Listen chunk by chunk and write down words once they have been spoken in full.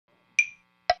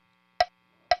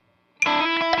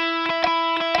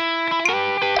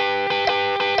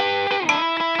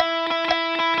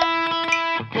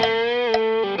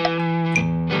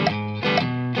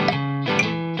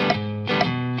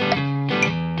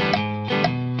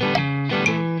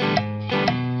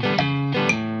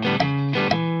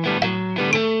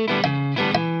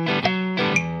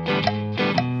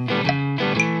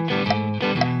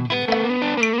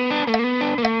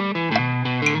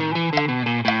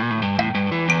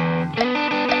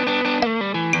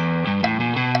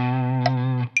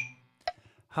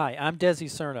I'm Desi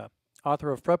Cerna,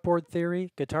 author of Fretboard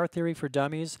Theory, Guitar Theory for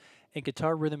Dummies, and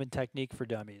Guitar Rhythm and Technique for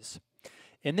Dummies.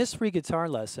 In this free guitar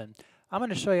lesson, I'm going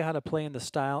to show you how to play in the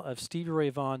style of Stevie Ray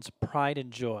Vaughan's Pride and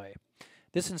Joy.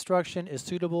 This instruction is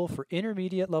suitable for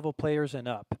intermediate level players and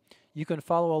up. You can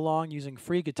follow along using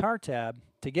free guitar tab.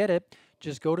 To get it,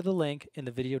 just go to the link in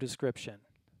the video description.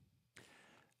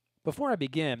 Before I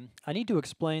begin, I need to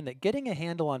explain that getting a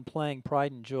handle on playing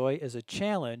Pride and Joy is a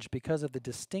challenge because of the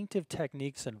distinctive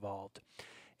techniques involved.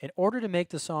 In order to make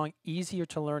the song easier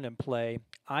to learn and play,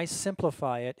 I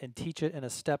simplify it and teach it in a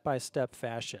step-by-step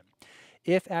fashion.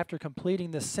 If after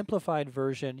completing this simplified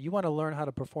version you want to learn how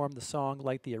to perform the song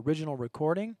like the original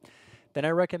recording, then I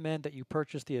recommend that you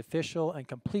purchase the official and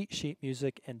complete sheet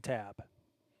music and tab.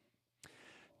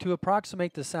 To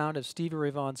approximate the sound of Stevie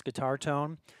Ray Vaughan's guitar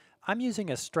tone, I'm using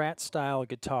a Strat-style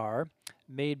guitar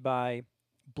made by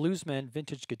Bluesman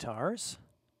Vintage guitars,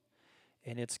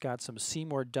 and it's got some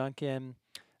Seymour Duncan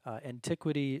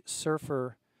Antiquity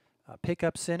Surfer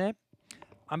pickups in it.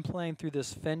 I'm playing through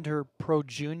this Fender Pro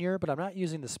Junior, but I'm not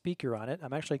using the speaker on it.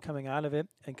 I'm actually coming out of it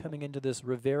and coming into this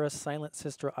Rivera Silent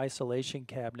Sister isolation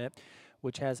cabinet,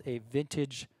 which has a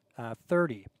vintage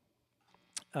 30.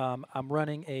 I'm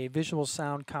running a Visual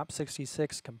Sound Comp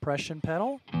 66 compression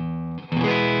pedal.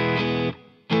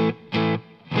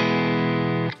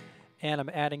 And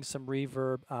I'm adding some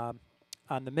reverb on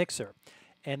the mixer.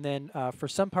 And then for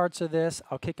some parts of this,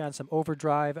 I'll kick on some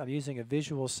overdrive. I'm using a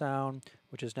Visual Sound,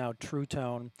 which is now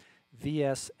Truetone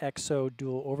VS-OX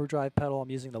dual overdrive pedal.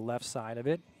 I'm using the left side of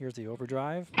it. Here's the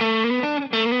overdrive.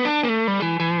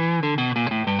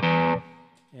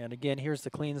 And again, here's the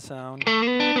clean sound.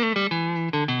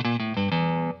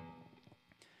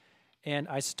 And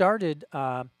I started,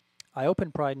 I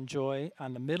opened Pride and Joy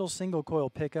on the middle single coil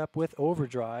pickup with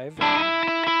overdrive.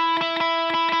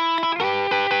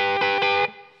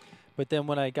 But then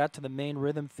when I got to the main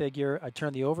rhythm figure, I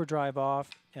turned the overdrive off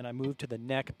and I moved to the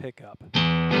neck pickup.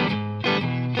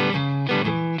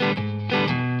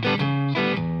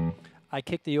 I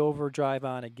kicked the overdrive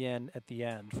on again at the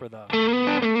end for the...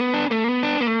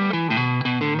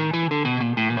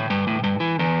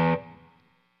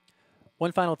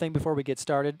 One final thing before we get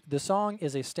started. The song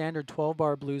is a standard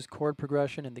 12-bar blues chord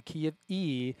progression in the key of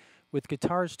E with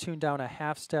guitars tuned down a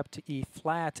half step to E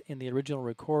flat in the original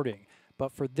recording.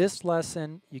 But for this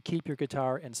lesson, you keep your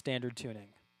guitar in standard tuning.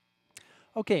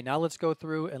 Okay, now let's go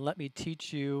through and let me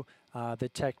teach you the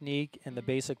technique and the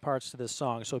basic parts to this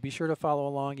song. So be sure to follow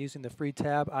along using the free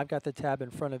tab. I've got the tab in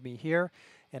front of me here,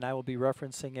 and I will be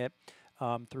referencing it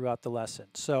throughout the lesson.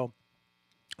 So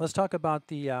let's talk about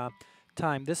the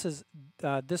time. This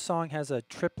song has a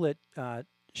triplet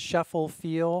shuffle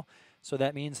feel. So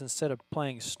that means instead of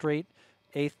playing straight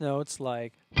eighth notes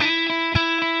like...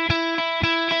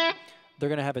 they're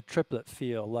going to have a triplet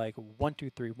feel, like 1, 2,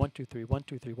 3, 1, 2, 3, 1,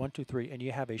 2, 3, 1, 2, 3, and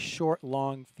you have a short,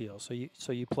 long feel. So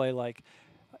you play like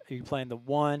you're playing the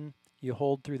 1, you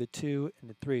hold through the 2 and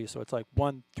the 3. So it's like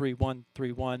 1, 3, 1,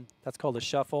 3, 1. That's called a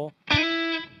shuffle.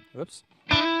 Whoops.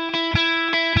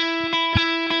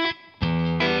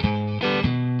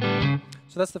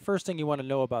 So that's the first thing you want to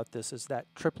know about this is that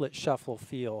triplet shuffle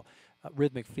feel,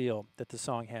 rhythmic feel that the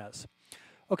song has.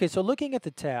 Okay, so looking at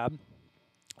the tab,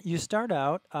 you start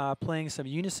out playing some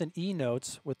unison E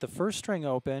notes with the first string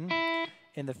open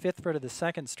and the 5th fret of the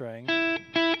 2nd string,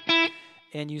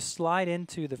 and you slide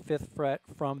into the 5th fret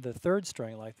from the 3rd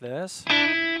string like this.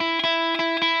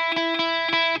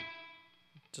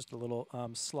 Just a little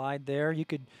slide there. You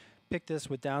could pick this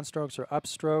with downstrokes or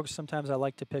upstrokes. Sometimes I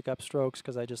like to pick upstrokes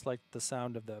because I just like the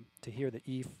sound of to hear the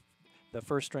E, the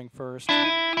first string first.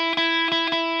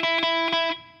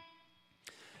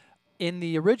 In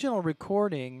the original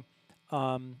recording,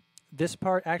 this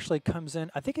part actually comes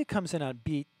in, I think it comes in on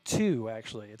beat 2,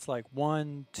 actually. It's like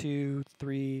 1, 2,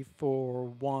 3, 4,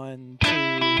 1, 2, 3,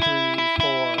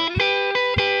 4.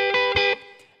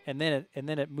 And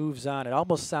then it moves on. It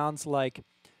almost sounds like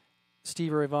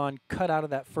Stevie Ray Vaughan cut out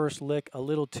of that first lick a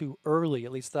little too early.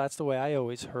 At least that's the way I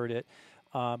always heard it.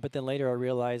 But then later I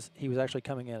realized he was actually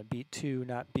coming in on beat 2,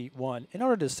 not beat 1. In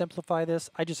order to simplify this,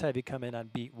 I just have you come in on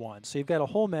beat 1. So you've got a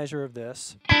whole measure of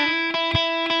this.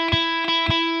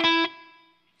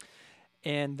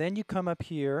 And then you come up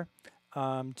here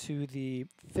to the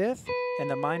 5th and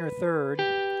the minor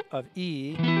 3rd of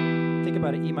E. Think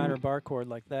about an E minor bar chord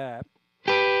like that.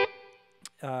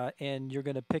 And you're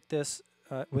going to pick this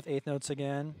with 8th notes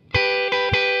again.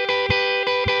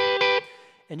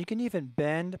 And you can even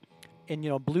bend. In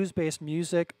blues-based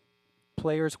music,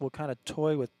 players will kind of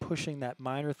toy with pushing that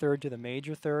minor 3rd to the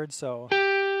major 3rd. So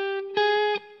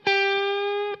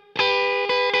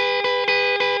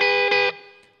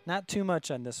Not too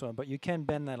much on this one, but you can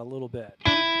bend that a little bit.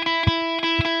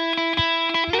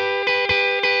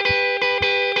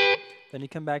 Then you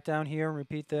come back down here and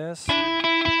repeat this.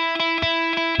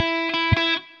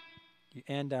 You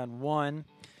end on 1,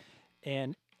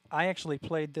 and I actually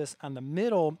played this on the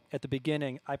middle at the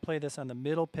beginning. I played this on the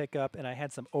middle pickup, and I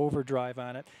had some overdrive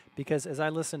on it because as I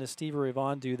listened to Stevie Ray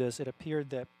Vaughan do this, it appeared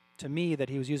that to me that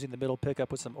he was using the middle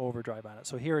pickup with some overdrive on it.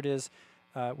 So here it is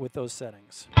with those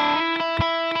settings.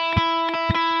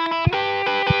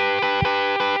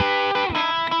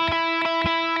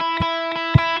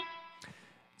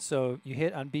 So you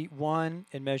hit on beat 1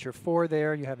 in measure 4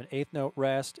 there, you have an 8th note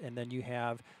rest, and then you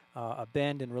have a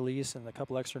bend and release and a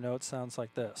couple extra notes. Sounds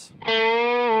like this.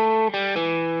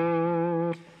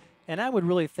 And I would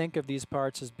really think of these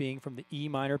parts as being from the E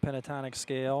minor pentatonic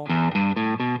scale.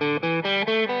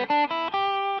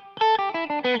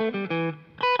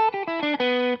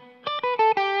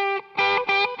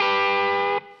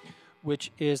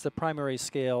 Which is the primary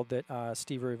scale that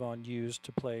Stevie Ray Vaughan used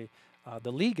to play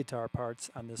the lead guitar parts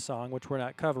on this song, which we're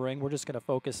not covering. We're just going to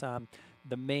focus on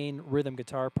the main rhythm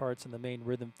guitar parts and the main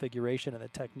rhythm figuration and the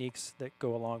techniques that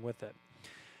go along with it.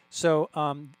 So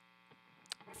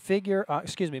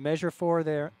measure 4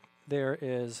 there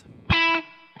is.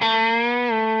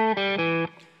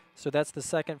 So that's the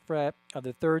 2nd fret of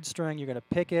the 3rd string. You're going to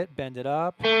pick it, bend it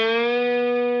up.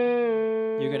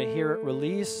 You're going to hear it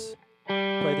release.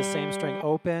 Play the same string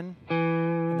open,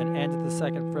 and then end at the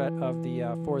 2nd fret of the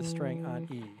 4th string on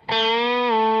E.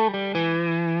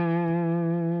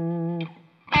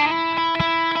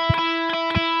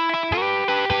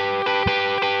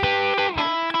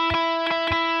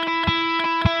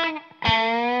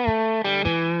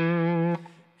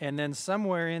 And then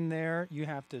somewhere in there, you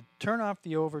have to turn off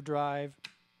the overdrive,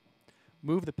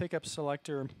 move the pickup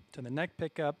selector to the neck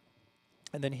pickup,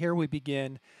 and then here we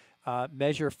begin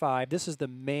measure 5. This is the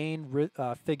main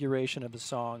figuration of the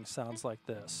song. Sounds like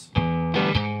this.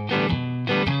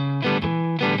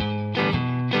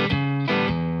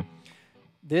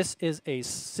 This is a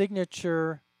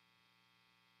signature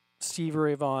Stevie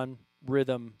Ray Vaughan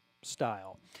rhythm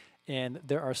style. And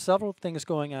there are several things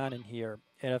going on in here.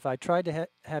 And if I tried to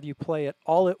have you play it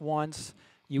all at once,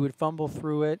 you would fumble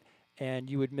through it and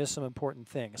you would miss some important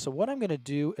things. So what I'm going to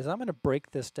do is I'm going to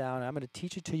break this down. I'm going to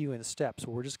teach it to you in steps.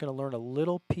 We're just going to learn a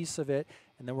little piece of it,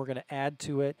 and then we're going to add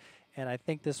to it. And I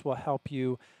think this will help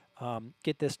you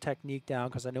get this technique down,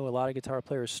 because I know a lot of guitar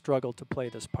players struggle to play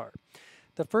this part.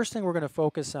 The first thing we're going to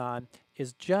focus on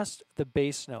is just the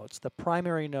bass notes, the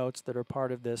primary notes that are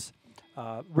part of this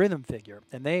rhythm figure,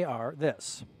 and they are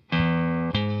this.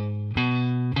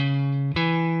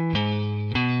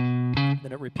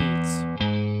 Then it repeats.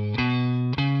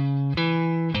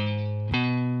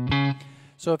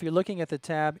 So if you're looking at the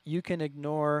tab, you can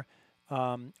ignore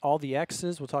all the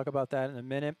X's. We'll talk about that in a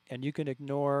minute. And you can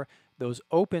ignore those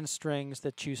open strings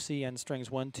that you see on strings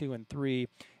 1, 2, and 3.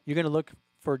 You're going to look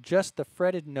for just the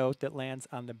fretted note that lands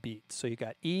on the beat. So you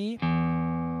got E,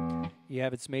 you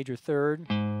have its major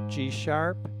 3rd, G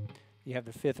sharp, you have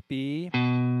the 5th B,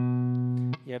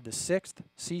 you have the 6th,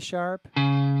 C sharp.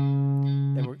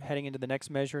 Then we're heading into the next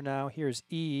measure now. Here's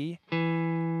E,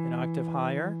 an octave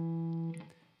higher.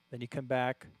 Then you come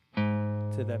back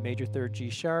to the major 3rd G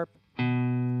sharp,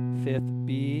 5th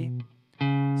B,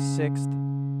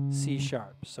 6th C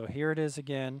sharp. So here it is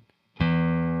again.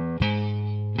 Then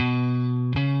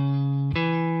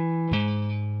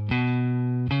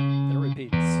it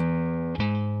repeats.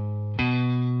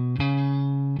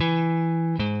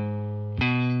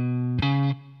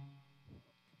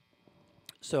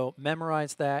 So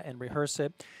memorize that and rehearse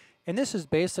it. And this is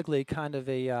basically kind of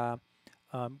a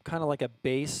kind of like a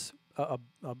bass, a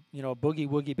boogie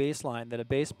woogie bass line that a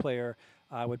bass player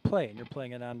would play, and you're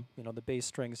playing it on the bass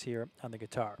strings here on the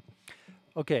guitar.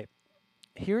 Okay,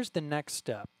 here's the next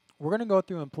step. We're going to go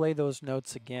through and play those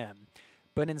notes again,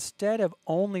 but instead of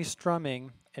only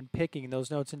strumming and picking those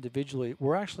notes individually,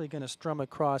 we're actually going to strum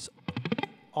across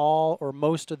all or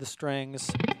most of the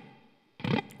strings,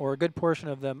 or a good portion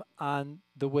of them, on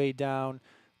the way down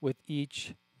with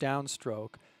each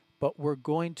downstroke. But we're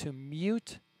going to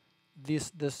mute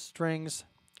the strings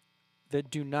that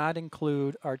do not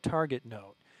include our target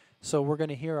note. So we're going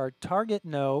to hear our target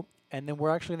note, and then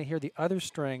we're actually going to hear the other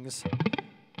strings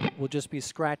will just be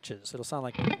scratches. It'll sound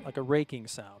like a raking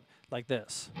sound, like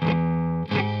this.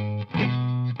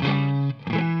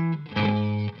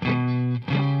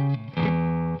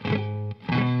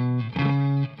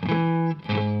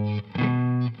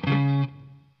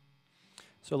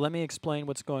 So let me explain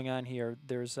what's going on here.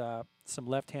 There's some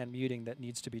left-hand muting that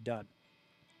needs to be done.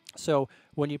 So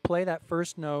when you play that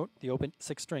first note, the open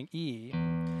 6th string E,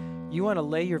 you want to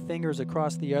lay your fingers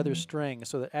across the other string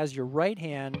so that as your right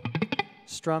hand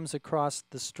strums across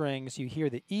the strings, you hear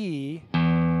the E,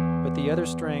 but the other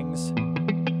strings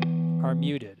are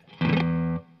muted.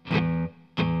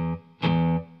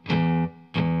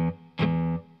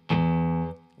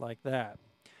 Like that.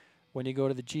 When you go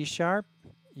to the G sharp,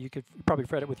 you could probably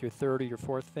fret it with your third or your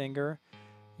fourth finger.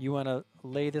 You want to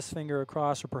lay this finger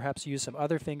across, or perhaps use some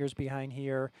other fingers behind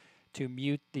here to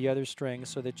mute the other strings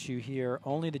so that you hear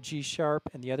only the G sharp,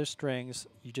 and the other strings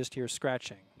you just hear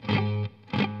scratching.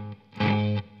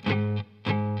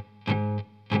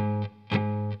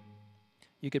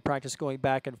 You could practice going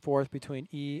back and forth between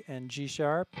E and G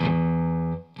sharp.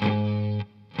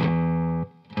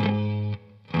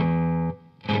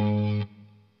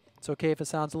 It's okay if it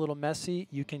sounds a little messy,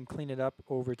 you can clean it up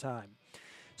over time.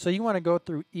 So you want to go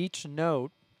through each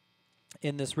note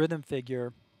in this rhythm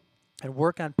figure and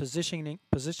work on positioning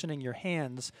your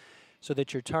hands so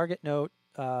that your target note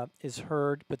is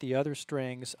heard, but the other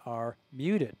strings are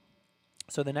muted.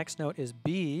 So the next note is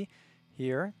B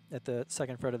here at the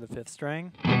second fret of the fifth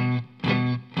string.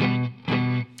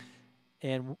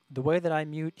 And the way that I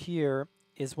mute here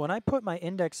is when I put my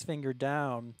index finger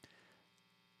down,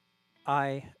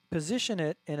 I position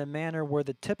it in a manner where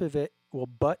the tip of it will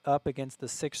butt up against the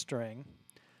sixth string.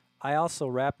 I also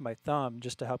wrap my thumb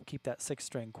just to help keep that sixth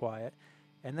string quiet.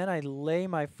 And then I lay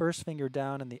my first finger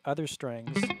down in the other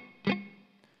strings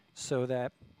so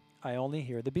that I only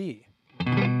hear the B.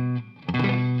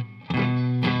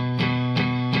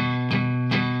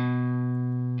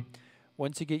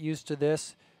 Once you get used to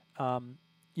this,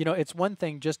 you know, it's one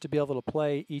thing just to be able to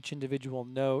play each individual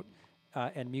note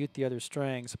and mute the other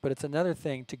strings, but it's another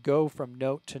thing to go from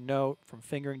note to note, from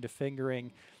fingering to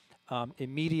fingering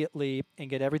immediately and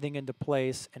get everything into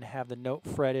place and have the note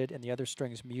fretted and the other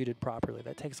strings muted properly.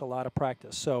 That takes a lot of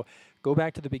practice. So go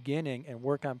back to the beginning and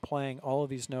work on playing all of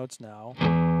these notes now.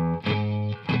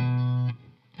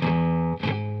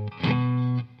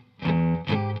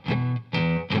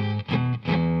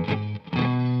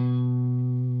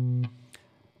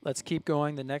 Let's keep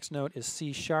going. The next note is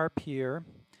C sharp here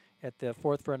at the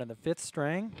fourth fret on the fifth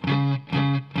string.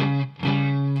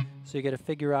 So you got to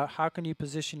figure out how can you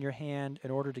position your hand in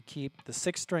order to keep the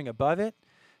sixth string above it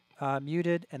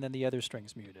muted and then the other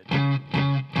strings muted.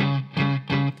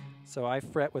 So I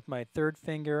fret with my third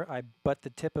finger. I butt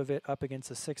the tip of it up against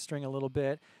the sixth string a little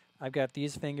bit. I've got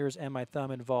these fingers and my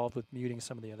thumb involved with muting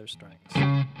some of the other strings.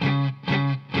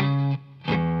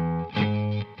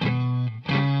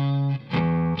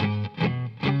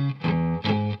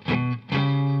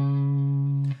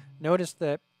 Notice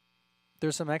that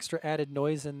there's some extra added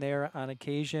noise in there on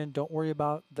occasion. Don't worry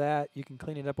about that. You can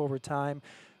clean it up over time.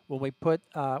 When we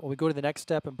go to the next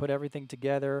step and put everything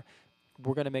together,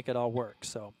 we're going to make it all work.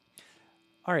 So,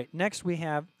 all right. Next, we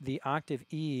have the octave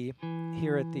E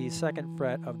here at the second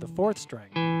fret of the fourth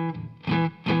string.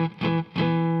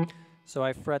 So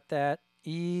I fret that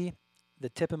E. The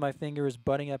tip of my finger is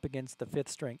butting up against the fifth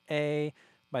string A.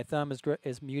 My thumb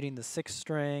is muting the sixth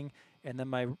string, and then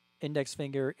my index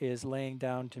finger is laying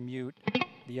down to mute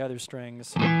the other strings.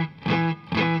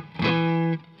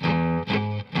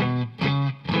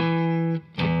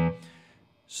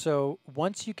 So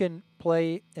once you can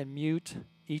play and mute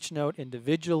each note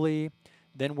individually,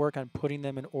 then work on putting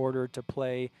them in order to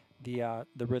play the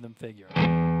rhythm figure.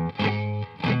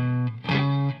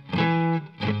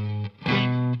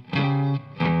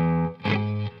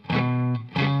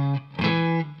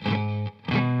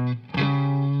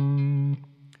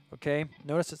 Okay,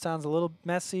 notice it sounds a little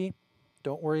messy.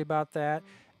 Don't worry about that.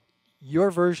 Your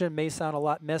version may sound a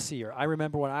lot messier. I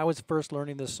remember when I was first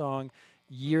learning this song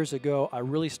years ago, I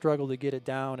really struggled to get it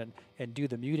down and do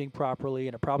the muting properly,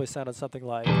 and it probably sounded something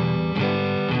like...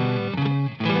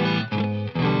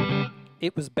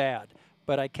 It was bad,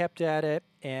 but I kept at it,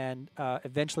 and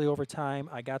eventually over time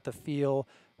I got the feel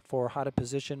for how to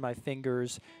position my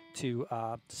fingers to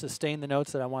sustain the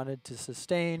notes that I wanted to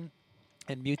sustain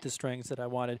and mute the strings that I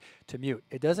wanted to mute.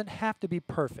 It doesn't have to be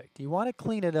perfect. You want to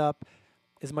clean it up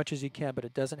as much as you can, but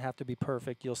it doesn't have to be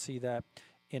perfect. You'll see that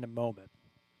in a moment.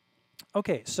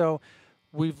 Okay, so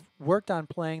we've worked on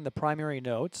playing the primary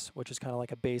notes, which is kind of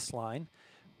like a bass line.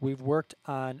 We've worked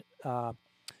on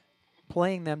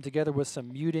playing them together with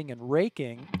some muting and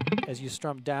raking as you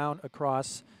strum down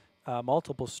across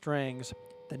multiple strings.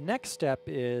 The next step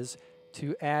is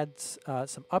to add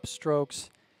some upstrokes.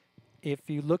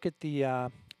 If you look at the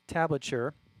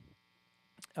tablature,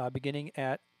 beginning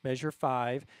at measure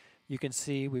 5, you can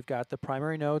see we've got the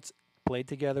primary notes played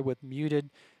together with muted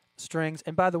strings.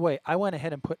 And by the way, I went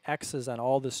ahead and put X's on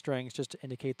all the strings just to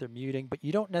indicate they're muting, but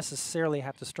you don't necessarily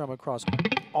have to strum across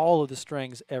all of the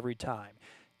strings every time.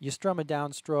 You strum a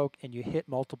downstroke and you hit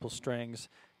multiple strings.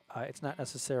 It's not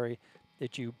necessary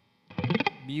that you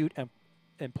mute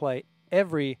and play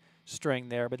every string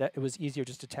there, but it was easier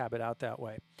just to tab it out that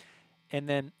way. And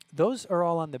then those are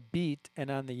all on the beat, and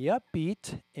on the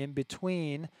upbeat, in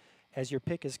between, as your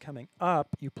pick is coming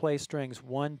up, you play strings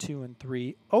 1, 2, and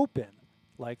 3 open,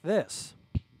 like this.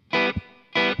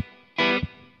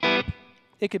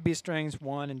 It could be strings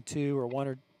 1 and 2, or 1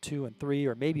 or 2 and 3,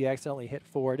 or maybe you accidentally hit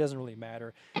 4. It doesn't really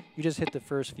matter. You just hit the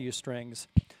first few strings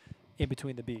in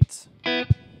between the beats.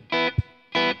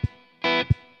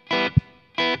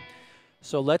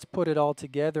 So let's put it all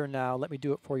together now. Let me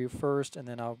do it for you first, and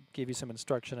then I'll give you some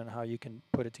instruction on how you can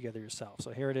put it together yourself.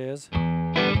 So here it is.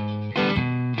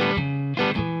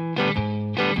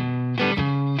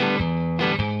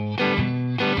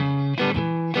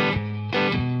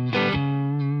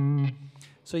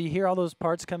 So you hear all those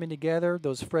parts coming together,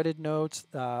 those fretted notes,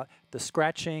 the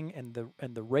scratching and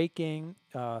the raking,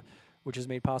 which is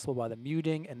made possible by the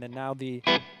muting, and then now the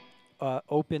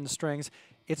open strings.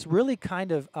 It's really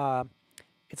kind of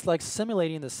it's like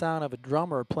simulating the sound of a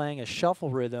drummer playing a shuffle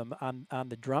rhythm on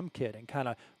the drum kit and kind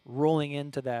of rolling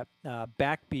into that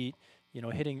backbeat, you know,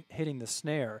 hitting the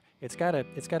snare. It's got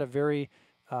a very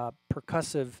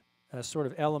percussive sort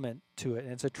of element to it,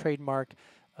 and it's a trademark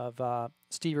of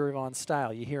Stevie Ray Vaughan's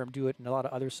style. You hear him do it in a lot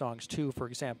of other songs too. For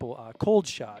example, Cold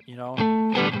Shot, you know.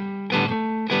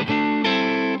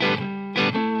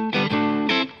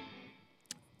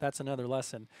 That's another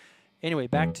lesson. Anyway,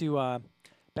 back to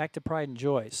Pride and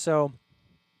Joy. So,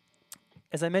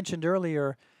 as I mentioned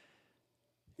earlier,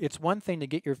 it's one thing to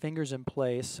get your fingers in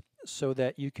place so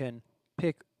that you can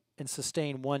pick and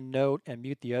sustain one note and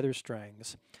mute the other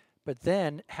strings. But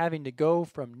then having to go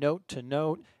from note to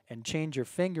note and change your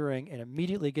fingering and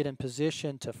immediately get in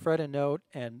position to fret a note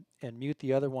and mute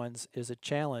the other ones is a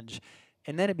challenge.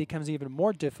 And then it becomes even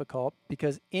more difficult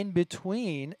because in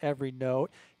between every note,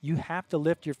 you have to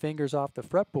lift your fingers off the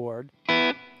fretboard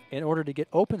in order to get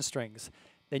open strings.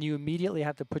 Then you immediately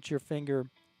have to put your finger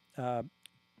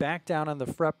back down on the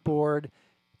fretboard,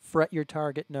 fret your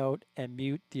target note, and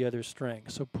mute the other string.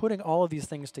 So putting all of these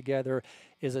things together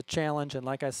is a challenge, and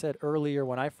like I said earlier,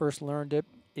 when I first learned it,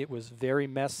 it was very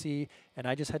messy, and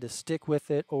I just had to stick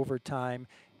with it over time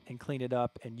and clean it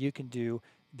up, and you can do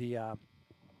the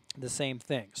same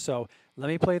thing. So let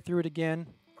me play through it again,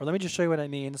 or let me just show you what I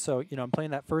mean. So, you know, I'm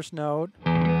playing that first note,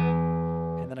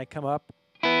 and then I come up,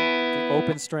 the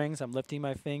open strings, I'm lifting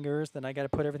my fingers, then I got to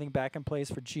put everything back in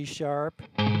place for G sharp.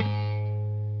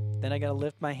 Then I got to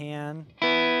lift my hand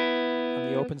on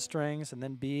the open strings, and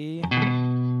then B,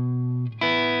 and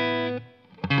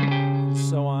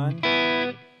so on.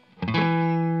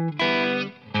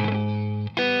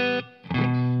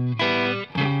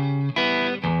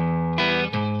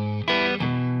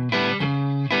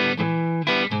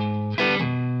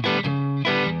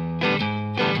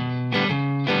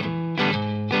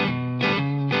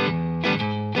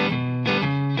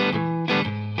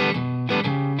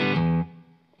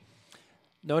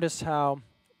 Notice how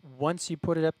once you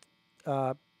put it up,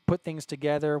 put things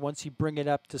together, once you bring it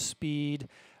up to speed,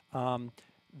 that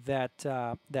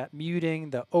muting,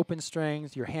 the open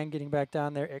strings, your hand getting back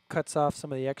down there, it cuts off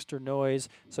some of the extra noise.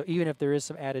 So even if there is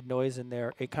some added noise in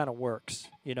there, it kind of works,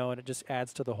 you know, and it just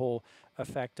adds to the whole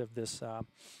effect of this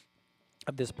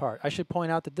part. I should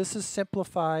point out that this is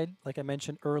simplified, like I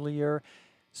mentioned earlier.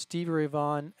 Stevie Ray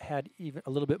Vaughan had even a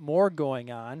little bit more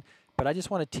going on. But I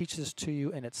just want to teach this to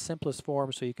you in its simplest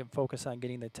form so you can focus on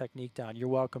getting the technique down. You're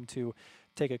welcome to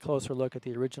take a closer look at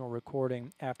the original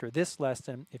recording after this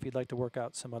lesson if you'd like to work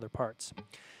out some other parts.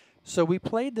 So we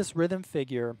played this rhythm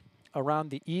figure around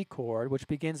the E chord, which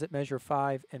begins at measure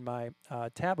 5 in my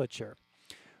tablature.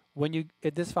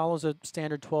 This follows a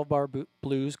standard 12-bar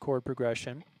blues chord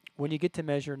progression. When you get to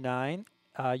measure 9,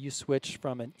 you switch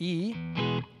from an E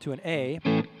to an A.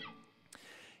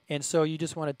 And so you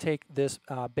just want to take this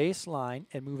bass line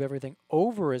and move everything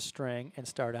over a string and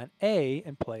start on A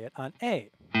and play it on A.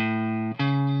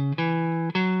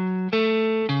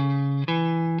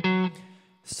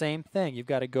 Same thing. You've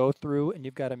got to go through and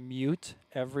you've got to mute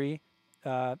every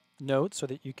note so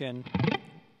that you can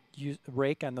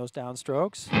rake on those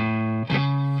downstrokes.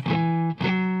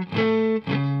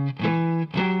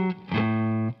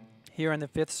 Here on the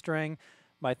 5th string,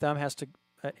 my thumb has to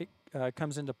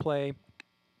comes into play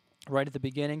right at the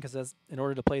beginning, because in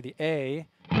order to play the A,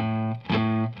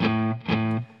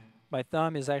 my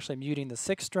thumb is actually muting the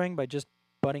 6th string by just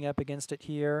butting up against it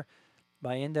here.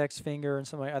 my index finger and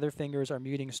some of my other fingers are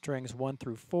muting strings 1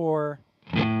 through 4,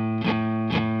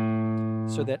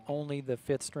 so that only the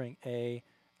 5th string A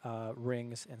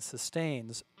rings and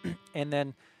sustains. And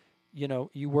then, you know,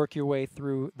 you work your way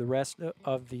through the rest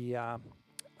of the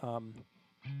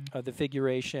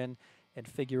figuration and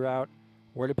figure out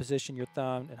where to position your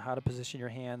thumb and how to position your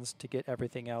hands to get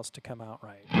everything else to come out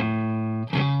right.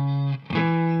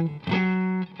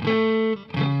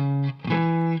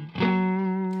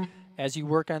 As you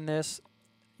work on this,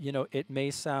 you know, it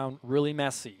may sound really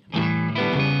messy.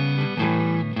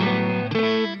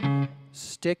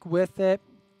 Stick with it.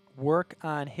 Work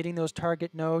on hitting those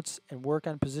target notes and work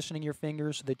on positioning your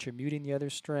fingers so that you're muting the other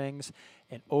strings.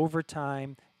 And over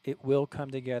time, it will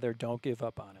come together. Don't give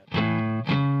up on it.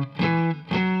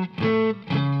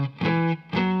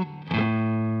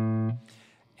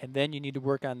 And then you need to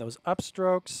work on those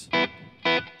upstrokes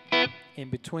in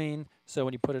between, so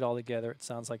when you put it all together, it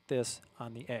sounds like this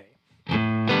on the A.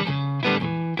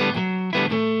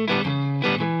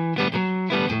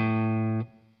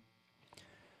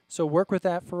 So work with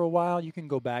that for a while. You can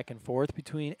go back and forth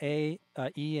between E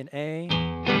and A.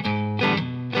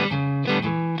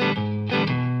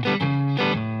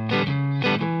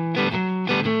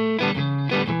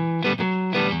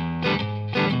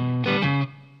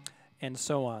 And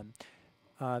so on.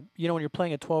 You know, when you're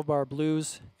playing a 12-bar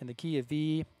blues in the key of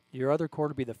E, your other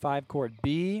chord would be the 5-chord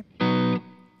B.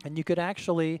 And you could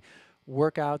actually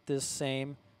work out this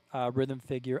same rhythm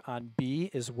figure on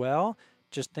B as well.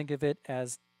 Just think of it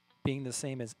as being the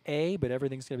same as A, but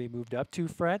everything's going to be moved up 2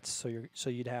 frets. So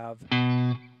you'd have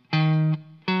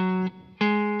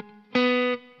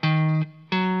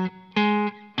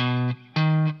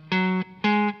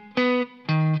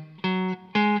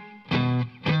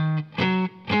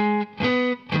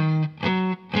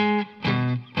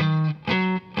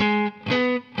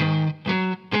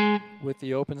with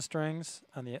the open strings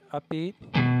on the upbeat.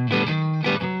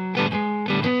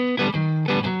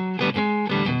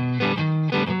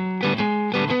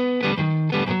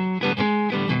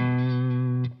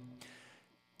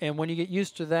 And when you get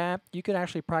used to that, you can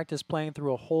actually practice playing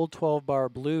through a whole 12-bar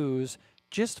blues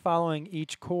just following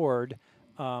each chord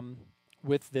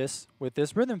with this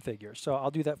rhythm figure. So I'll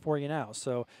do that for you now.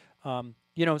 So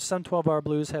you know, some 12-bar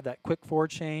blues have that quick 4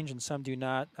 change and some do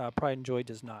not. Pride and Joy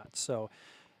does not. So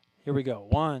here we go.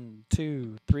 1,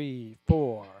 2, 3,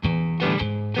 4.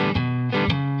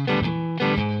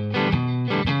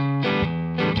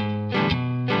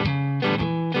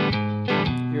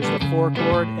 Here's the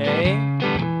 4-chord A.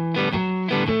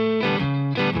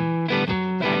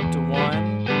 Back to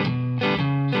 1.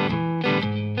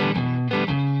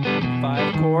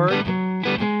 5-chord.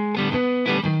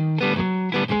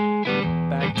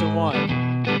 Back to 1.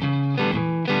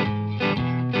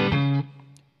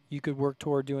 You could work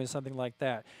toward doing something like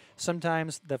that.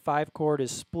 Sometimes the 5-chord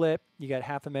is split. You got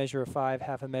half a measure of 5,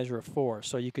 half a measure of 4.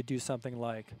 So you could do something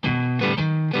like,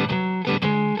 I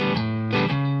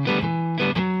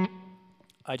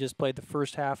just played the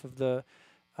first half of the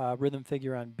rhythm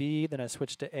figure on B, then I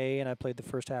switched to A, and I played the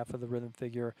first half of the rhythm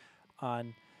figure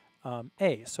on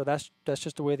A. So that's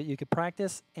just a way that you could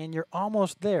practice, and you're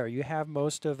almost there. You have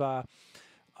most of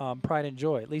Pride and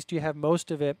Joy. At least you have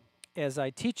most of it as I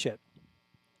teach it.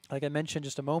 Like I mentioned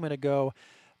just a moment ago,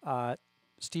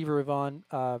 Stevie Ray Vaughan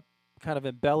kind of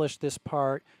embellished this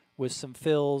part with some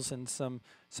fills and some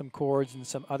chords and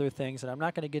some other things, and I'm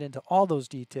not going to get into all those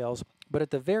details, but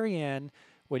at the very end,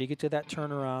 when you get to that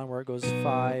turnaround where it goes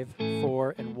 5,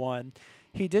 4, and 1,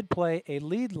 he did play a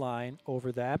lead line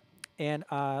over that, and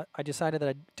I decided that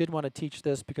I did want to teach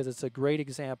this because it's a great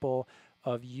example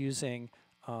of using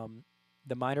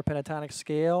the minor pentatonic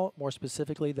scale, more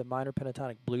specifically the minor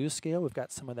pentatonic blues scale. We've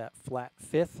got some of that flat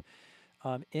 5th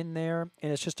in there,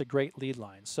 and it's just a great lead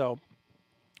line. So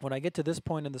when I get to this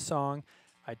point in the song,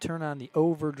 I turn on the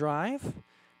overdrive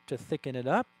to thicken it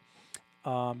up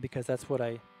because that's what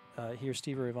I hear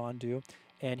Stevie Ray Vaughan do.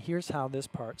 And here's how this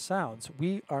part sounds.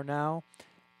 We are now,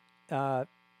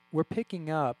 we're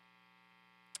picking up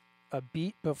a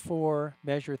beat before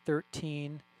measure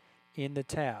 13 in the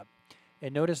tab.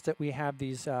 And notice that we have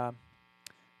these,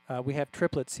 we have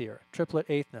triplets here, triplet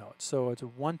 8th notes. So it's a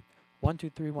 1, 1, 2,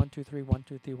 3, 1, 2, 3, 1,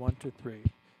 2, 3, 1, 2, 3.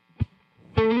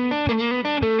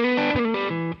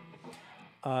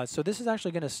 So this is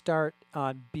actually going to start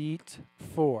on beat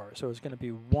 4. So it's going to be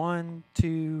 1,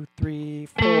 2, 3,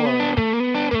 4.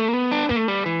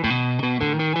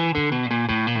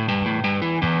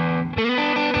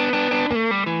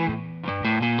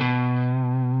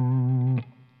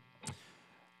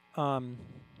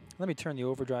 Let me turn the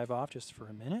overdrive off just for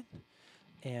a minute,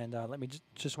 and let me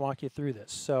just walk you through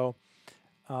this. So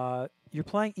you're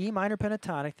playing E minor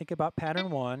pentatonic. Think about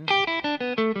pattern 1.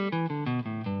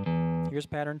 Here's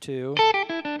pattern 2.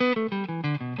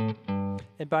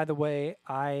 And by the way,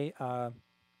 I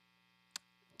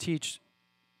teach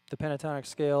the pentatonic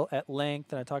scale at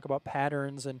length, and I talk about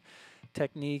patterns and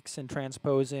techniques and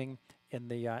transposing in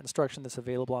the instruction that's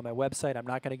available on my website. I'm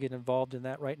not going to get involved in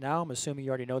that right now. I'm assuming you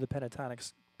already know the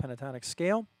pentatonic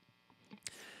scale.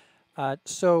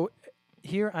 So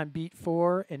here on beat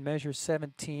 4 in measure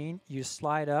 17, you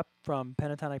slide up from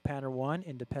pentatonic pattern 1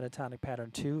 into pentatonic pattern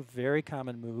 2. Very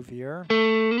common move here.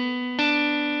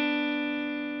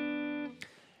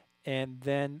 And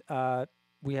then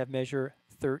we have measure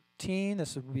 13.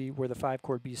 This would be where the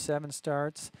 5-chord B7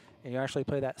 starts. And you actually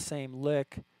play that same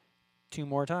lick 2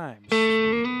 more times.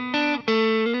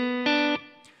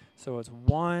 So it's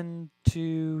 1,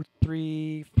 2,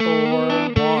 3, 4,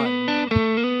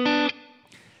 1.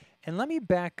 And let me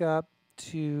back up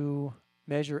to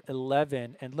measure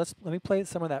 11, and let me play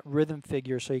some of that rhythm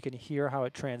figure so you can hear how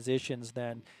it transitions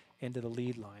then into the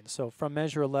lead line. So from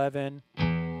measure 11,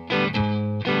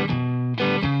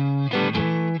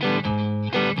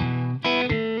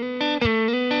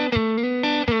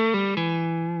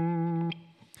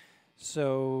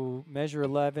 so measure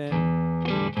 11,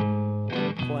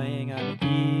 playing on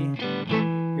E.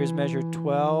 Here's measure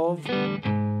 12, the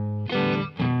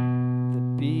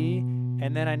B,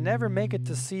 and then I never make it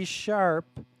to C sharp.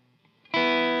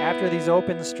 After these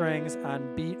open strings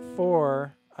on beat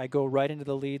 4, I go right into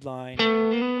the lead line.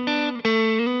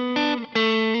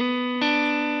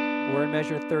 We're in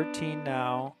measure 13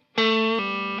 now.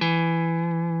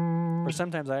 Or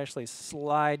sometimes I actually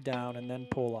slide down and then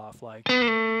pull off like.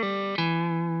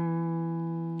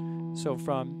 So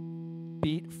from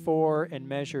beat 4 and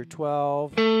measure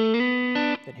 12,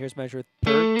 then here's measure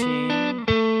 13.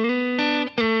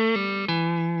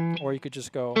 Or you could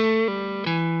just go.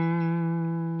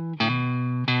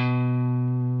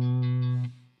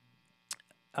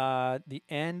 The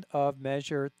end of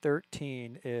measure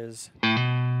 13 is,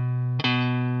 and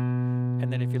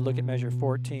then if you look at measure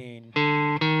 14,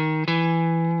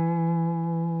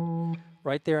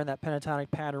 right there in that pentatonic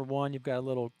pattern 1, you've got a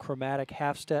little chromatic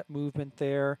half-step movement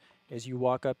there as you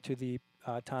walk up to the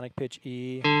tonic pitch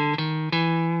E.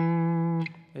 Let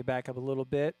me back up a little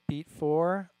bit. Beat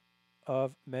 4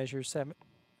 of measure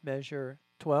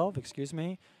 12, excuse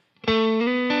me.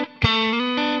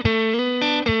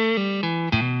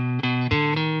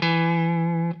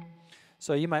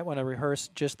 So you might want to rehearse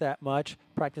just that much,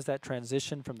 practice that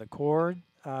transition from the chord,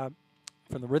 from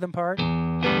the rhythm part.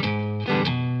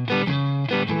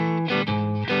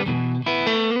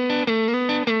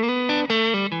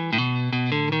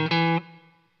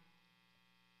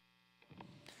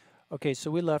 Okay,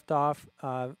 so we left off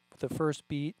with the first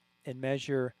beat in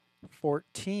measure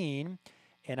 14,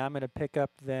 and I'm going to pick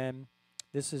up then,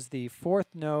 this is the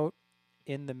 4th note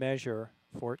in the measure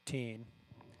 14,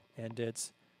 and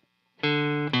it's,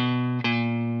 and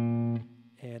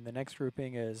the next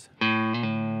grouping is,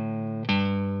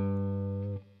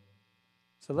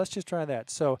 so let's just try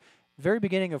that. So very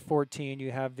beginning of 14,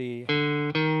 you have the,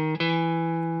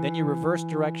 then you reverse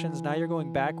directions, now you're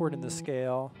going backward in the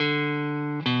scale.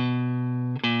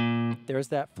 There's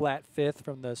that flat 5th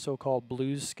from the so-called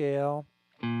blues scale.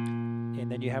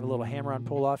 And then you have a little hammer-on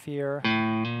pull-off here.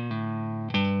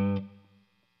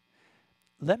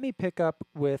 Let me pick up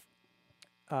with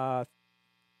the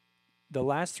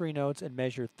last 3 notes in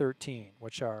measure 13,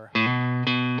 which are,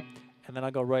 and then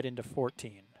I'll go right into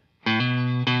 14. Why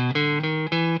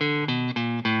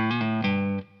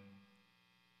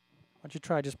don't you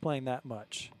try just playing that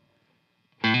much?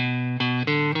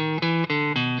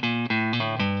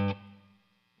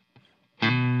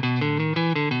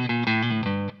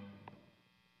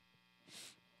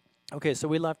 Okay, so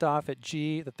we left off at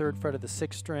G, the 3rd fret of the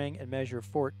 6th string, in measure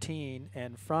 14,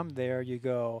 and from there you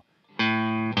go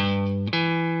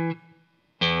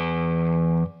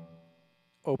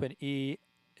open E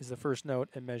is the 1st note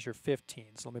in measure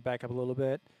 15. So let me back up a little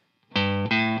bit.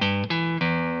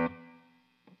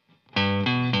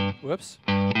 Whoops.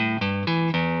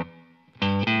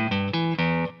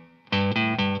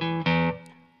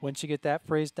 Once you get that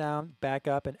phrase down, back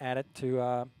up and add it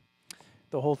to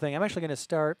the whole thing. I'm actually going to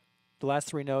start the last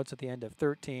 3 notes at the end of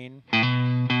 13.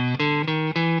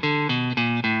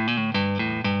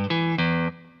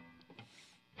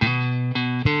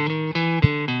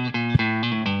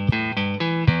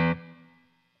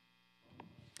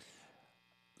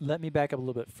 Let me back up a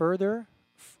little bit further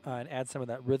and add some of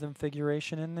that rhythm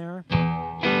figuration in there.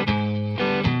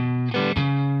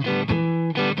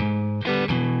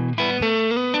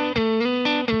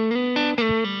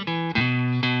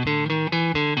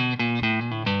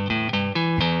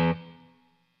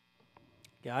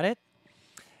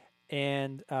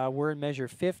 we're in measure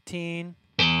 15.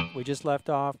 We just left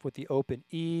off with the open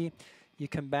E. You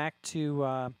come back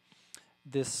to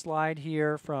this slide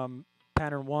here from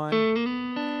pattern 1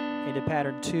 into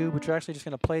pattern 2, which are actually just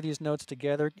going to play these notes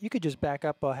together. You could just back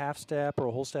up a half step or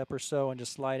a whole step or so and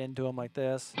just slide into them like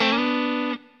this.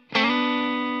 And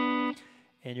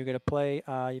you're going to play,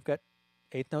 you've got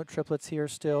eighth note triplets here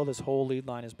still. This whole lead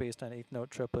line is based on eighth note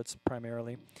triplets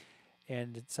primarily.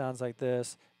 And it sounds like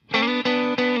this.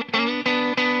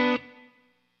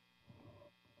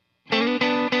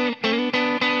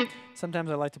 Sometimes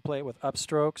I like to play it with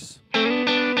upstrokes.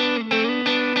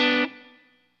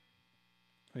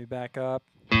 Let me back up.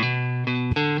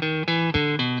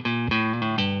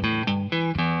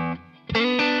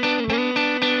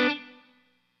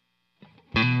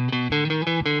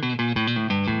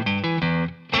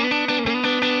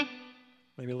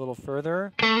 Maybe a little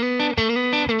further.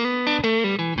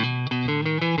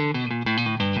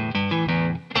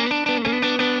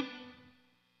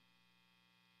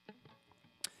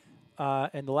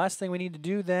 And the last thing we need to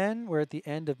do then, we're at the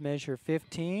end of measure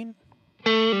 15.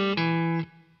 Let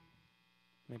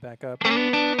me back up.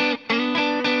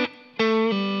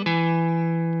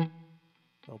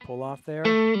 We'll pull off there.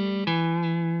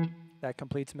 That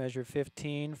completes measure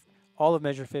 15. All of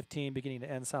measure 15, beginning to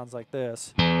end, sounds like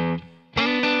this.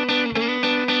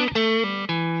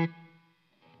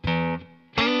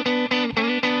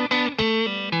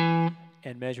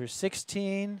 And measure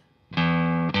 16.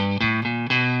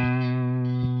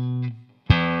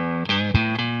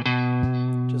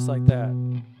 Just like that.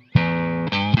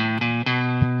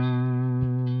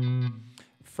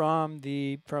 From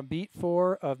beat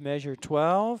 4 of measure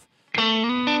 12.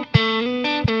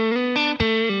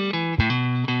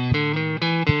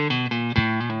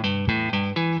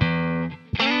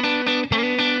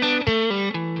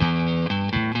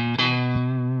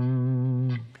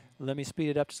 Let me speed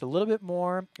it up just a little bit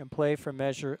more and play from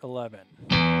measure 11.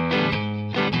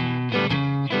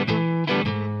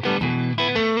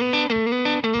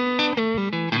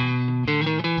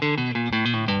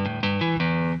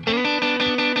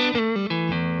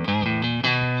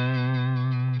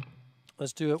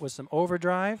 Let's do it with some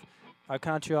overdrive. I'll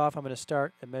count you off. I'm going to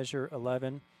start at measure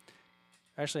 11.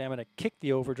 Actually, I'm going to kick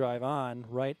the overdrive on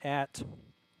right at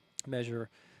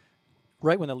measure,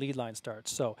 right when the lead line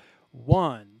starts. So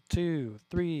 1, 2,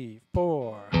 3,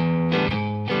 4.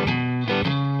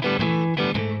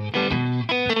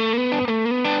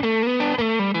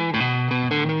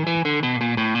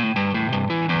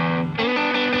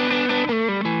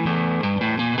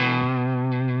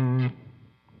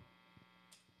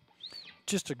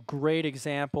 Just a great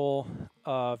example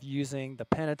of using the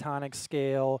pentatonic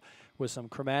scale with some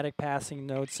chromatic passing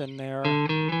notes in there,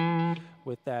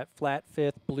 with that flat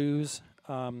fifth blues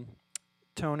tone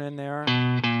in there.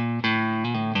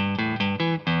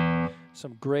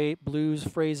 Some great blues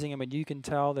phrasing. I mean, you can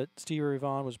tell that Stevie Ray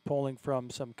Vaughan was pulling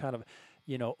from some kind of,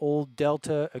 you know, old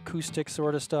Delta acoustic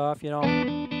sort of stuff, you know.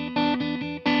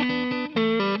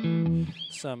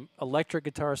 Some electric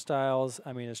guitar styles.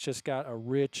 I mean, it's just got a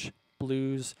rich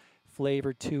blues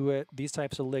flavor to it. These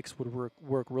types of licks would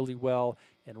work really well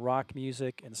in rock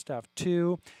music and stuff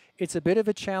too. It's a bit of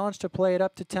a challenge to play it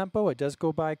up to tempo. It does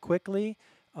go by quickly.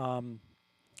 You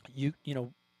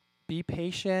know, be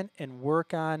patient and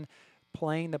work on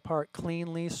playing the part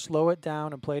cleanly. Slow it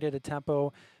down and play it at a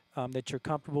tempo that you're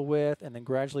comfortable with, and then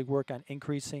gradually work on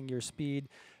increasing your speed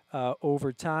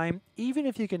over time. Even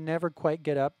if you can never quite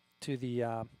get up to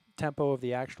the tempo of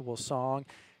the actual song,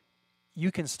 you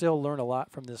can still learn a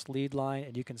lot from this lead line,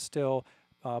 and you can still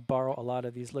borrow a lot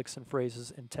of these licks and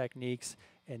phrases and techniques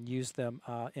and use them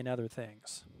in other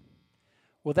things.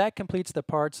 Well, that completes the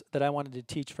parts that I wanted to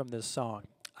teach from this song.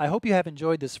 I hope you have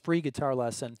enjoyed this free guitar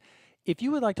lesson. If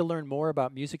you would like to learn more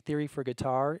about music theory for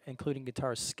guitar, including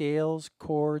guitar scales,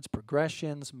 chords,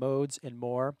 progressions, modes, and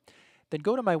more, then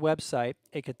go to my website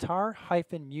at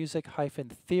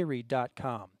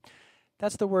guitar-music-theory.com.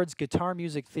 That's the words guitar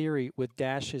music theory with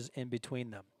dashes in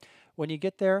between them. When you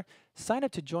get there, sign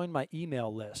up to join my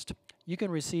email list. You can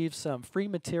receive some free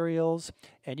materials,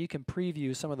 and you can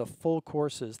preview some of the full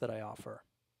courses that I offer.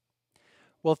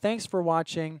 Well, thanks for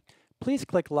watching. Please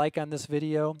click like on this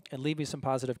video and leave me some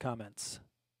positive comments.